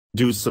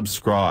Do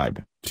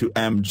subscribe to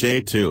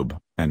MJTube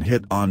and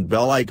hit on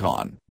bell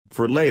icon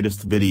for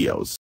latest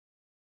videos.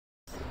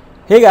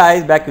 Hey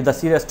guys, back with the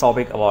serious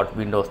topic about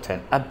Windows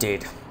 10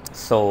 update.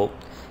 So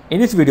in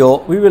this video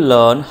we will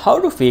learn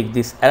how to fix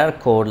this error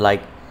code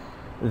like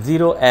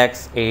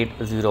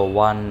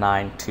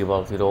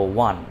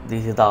 0x80190001.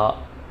 This is the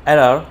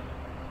error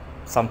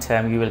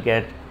sometime you will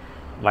get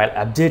while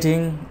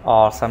updating,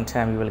 or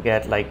sometime you will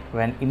get like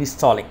when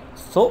installing.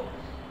 So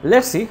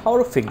let's see how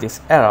to fix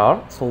this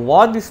error. So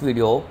watch this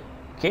video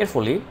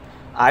carefully.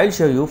 I will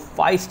show you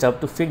 5 steps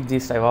to fix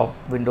this type of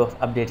Windows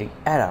updating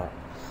error.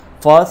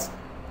 First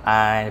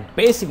and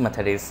basic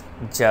method is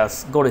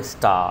just go to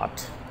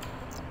start,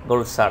 go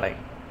to setting,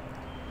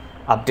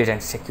 update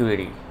and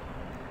security,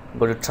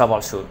 go to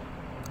troubleshoot,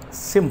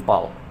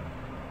 simple,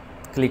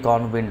 click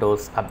on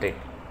Windows update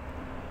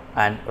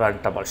and run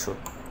troubleshoot.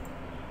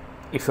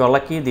 If you are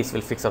lucky, this will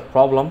fix a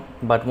problem,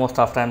 but most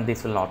of the time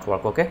this will not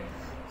work. Okay,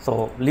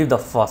 so leave the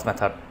first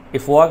method.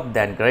 If work,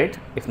 then great.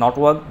 If not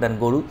work, then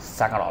go to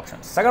second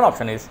option. Second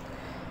option is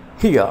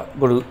here,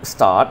 go to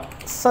start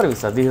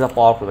services. This is a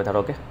powerful method.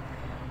 Okay,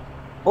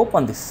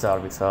 open this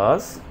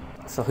services.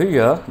 So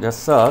here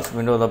just search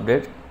Windows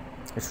update.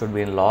 It should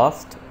be in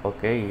lost.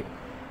 Okay,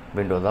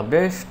 Windows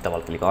update,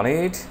 double click on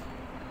it,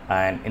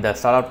 and in the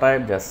startup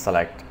type just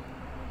select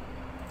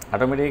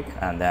automatic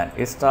and then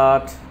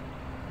start,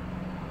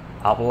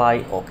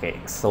 apply. Okay,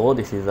 so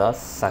this is the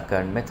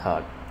second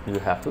method. You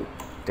have to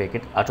take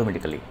it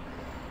automatically.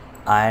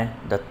 And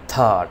the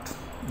third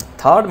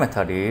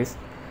method is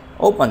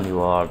open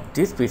your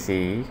this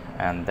PC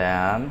and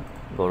then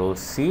go to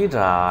C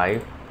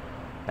drive,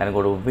 then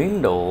go to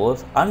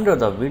Windows. Under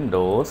the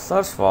Windows,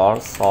 search for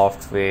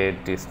software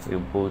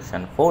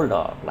distribution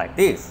folder like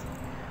this.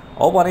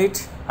 Open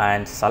it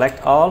and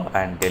select all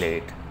and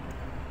delete it.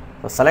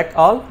 So select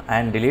all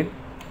and delete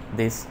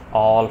this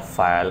all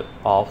file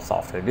of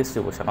software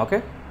distribution.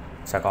 Okay,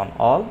 check on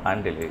all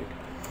and delete it.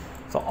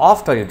 So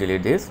after you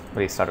delete this,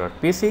 restart your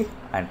PC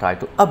and try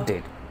to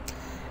update.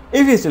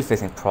 If you are still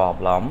facing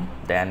problem,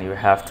 then you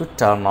have to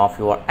turn off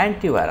your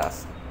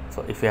antivirus.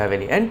 So if you have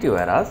any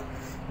antivirus,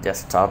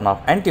 just turn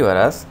off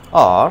antivirus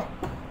or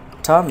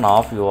turn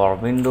off your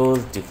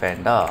Windows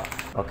Defender.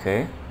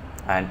 Okay,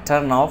 and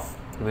turn off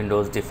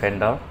Windows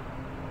Defender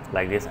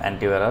like this,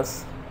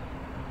 antivirus,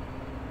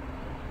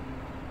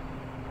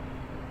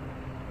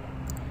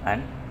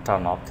 and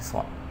turn off this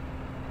one.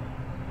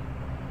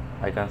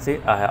 I can see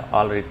I have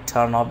already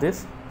turned off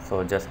this,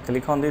 so just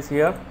click on this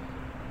here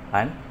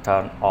and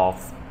turn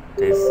off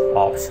this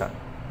option.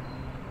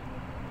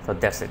 So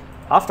that's it.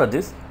 After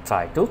this,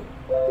 try to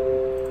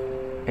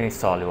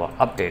install your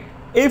update.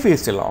 If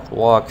it's still not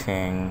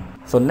working,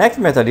 so next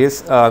method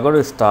is go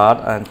to start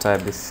and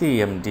type the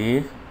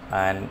cmd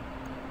and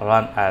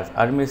run as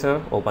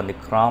administrator. Open the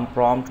Chrome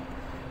prompt,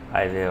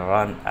 I will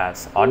run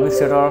as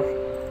administrator,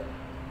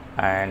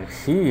 and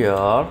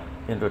here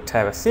you need to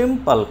type a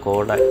simple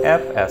code like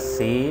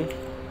fsc,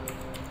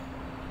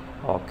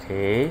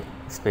 okay,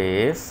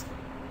 space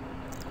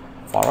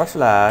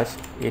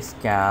 /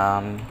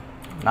 scan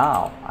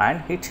now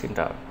and hit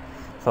enter.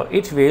 So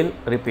it will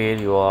repair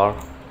your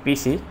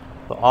PC.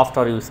 So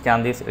after you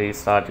scan this,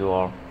 restart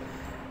your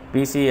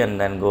PC and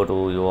then go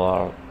to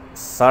your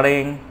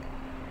setting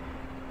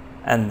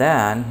and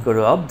then go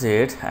to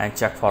update and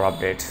check for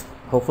update.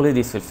 Hopefully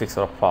this will fix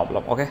your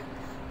problem. Okay,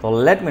 so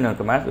let me know in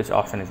comments which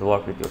option is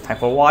work with you.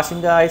 Thanks for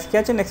watching guys.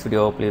 Catch you next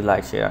video. Please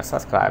like, share and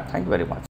subscribe. Thank you very much.